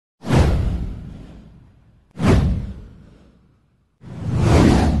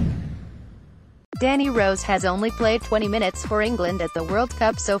Danny Rose has only played 20 minutes for England at the World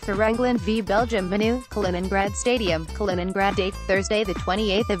Cup so far. England v BelgiumVenue, Kaliningrad Stadium, Kaliningrad Date, Thursday the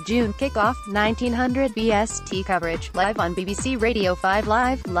 28th of June. Kickoff, 1900 BST coverage, live on BBC Radio 5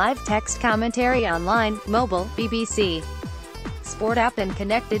 live text commentary online, mobile, BBC Sport app and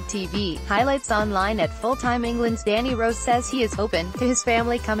connected TV. Highlights online at full-time England's Danny Rose says he is open to his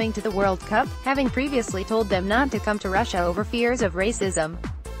family coming to the World Cup, having previously told them not to come to Russia over fears of racism.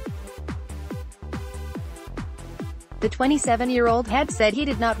 The 27-year-old had said he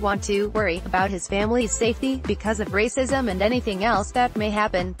did not want to worry about his family's safety because of racism and anything else that may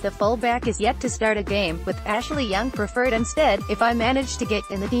happen. The fullback is yet to start a game, with Ashley Young preferred instead. "If I manage to get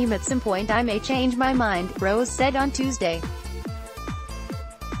in the team at some point I may change my mind," Rose said on Tuesday.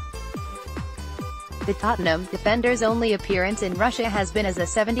 The Tottenham defender's only appearance in Russia has been as a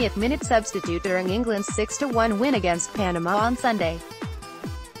 70th-minute substitute during England's 6-1 win against Panama on Sunday.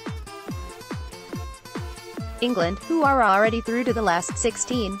 England, who are already through to the last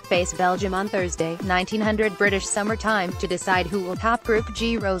 16, face Belgium on Thursday, 1900 British Summer Time, to decide who will top Group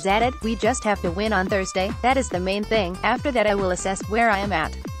G. Rose added, "We just have to win on Thursday, that is the main thing. After that I will assess where I am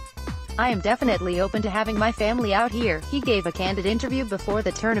at. I am definitely open to having my family out here." He gave a candid interview before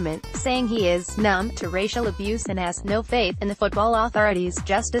the tournament, saying he is numb to racial abuse and has no faith in the football authorities'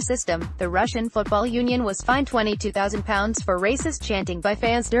 justice system. The Russian Football Union was fined £22,000 for racist chanting by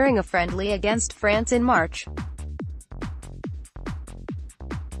fans during a friendly against France in March.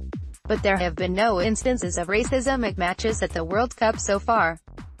 But there have been no instances of racism at matches at the World Cup so far.